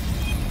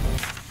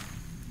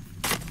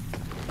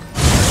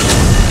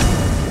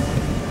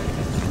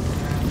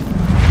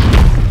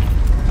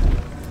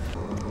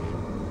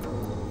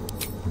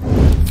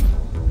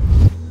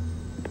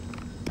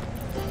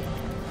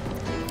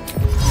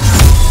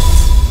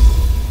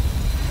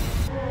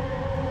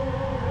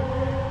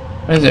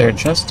 Why is there a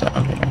chest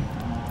down here?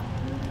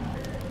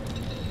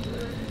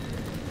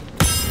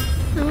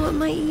 Now what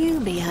might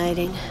you be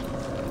hiding?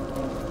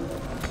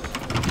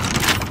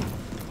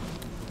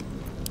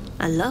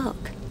 A lock?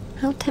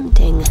 How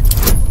tempting.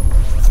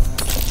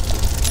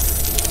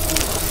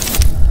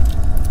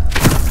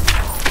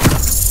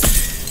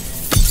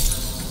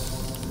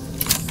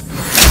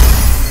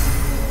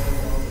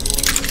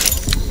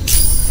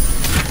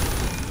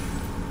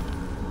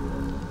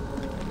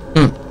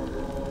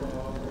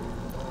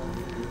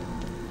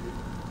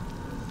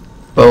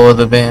 Bow of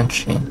the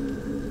Banshee.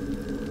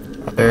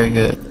 Very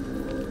good.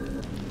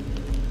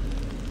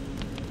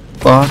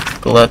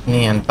 Sloth,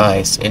 gluttony, and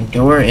vice.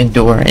 Endure,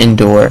 endure,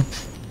 endure.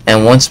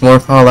 And once more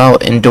call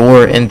out,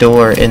 endure,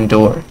 endure,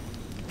 endure.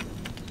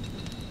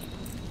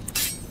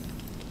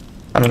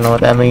 I don't know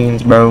what that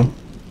means, bro.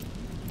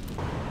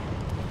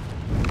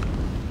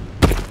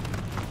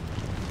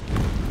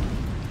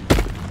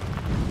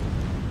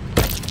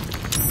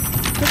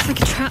 Looks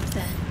like a trap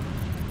there.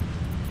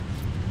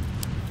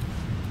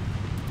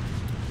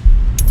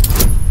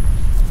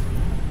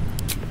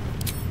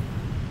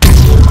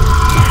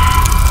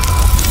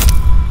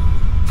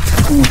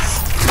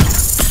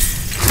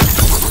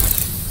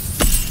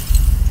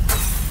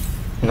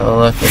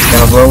 luck, it's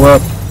gonna blow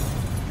up.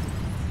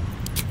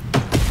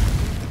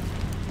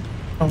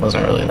 That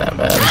wasn't really that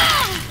bad.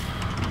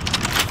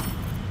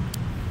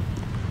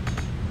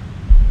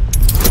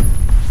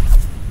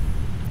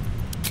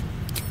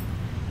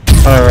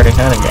 I already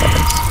had a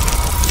guidance.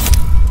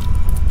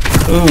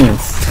 Ooh.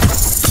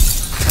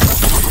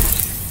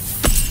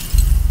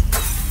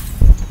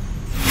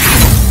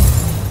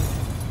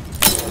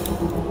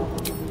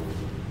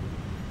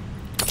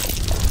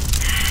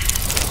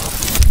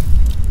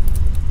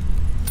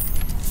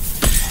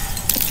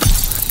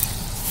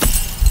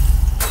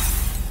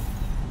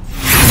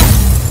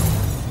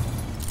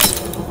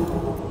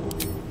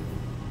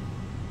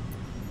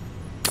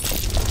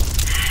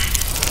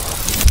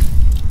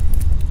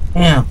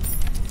 Yeah.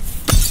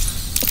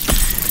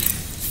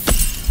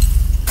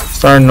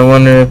 Starting to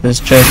wonder if this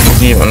chest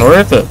is even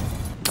worth it.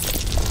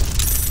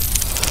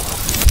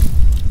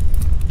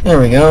 There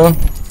we go.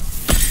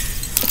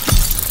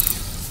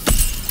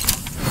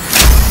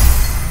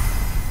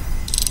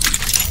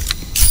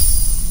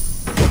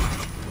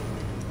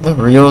 The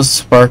real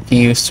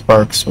Sparky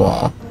Sparks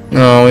wall.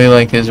 No, we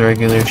like his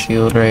regular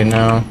shield right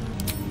now.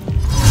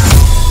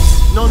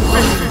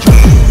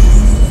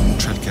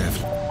 Tread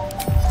carefully.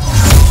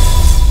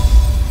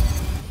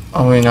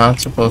 Are we not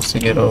supposed to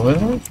get over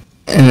there?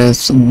 And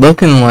it's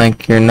looking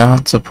like you're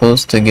not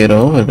supposed to get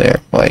over there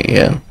quite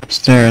yet. Is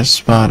there a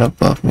spot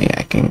above me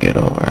I can get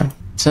over?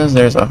 It says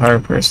there's a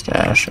Harper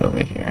stash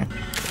over here.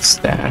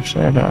 Stash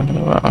they're talking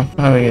about.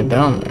 How do we get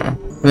down there?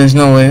 There's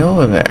no way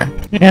over there.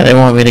 Yeah, they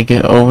want me to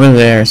get over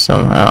there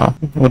somehow.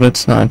 But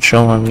it's not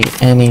showing me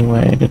any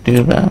way to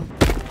do that.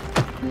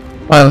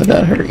 Why would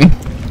that hurt you?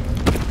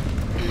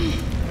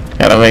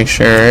 Gotta make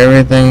sure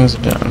everything's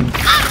done.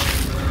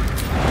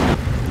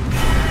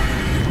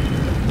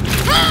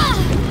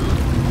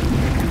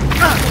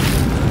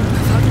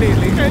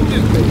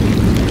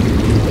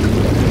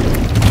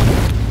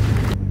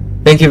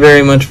 Thank you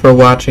very much for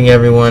watching,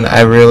 everyone.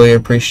 I really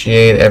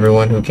appreciate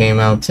everyone who came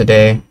out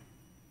today.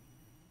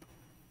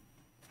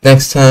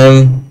 Next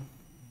time,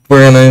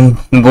 we're gonna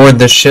board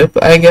the ship,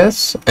 I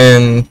guess,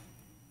 and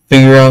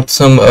figure out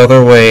some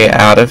other way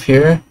out of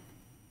here.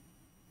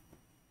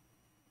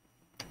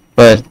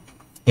 But,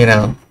 you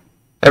know,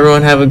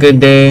 everyone have a good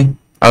day.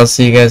 I'll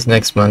see you guys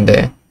next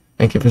Monday.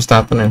 Thank you for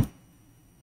stopping in.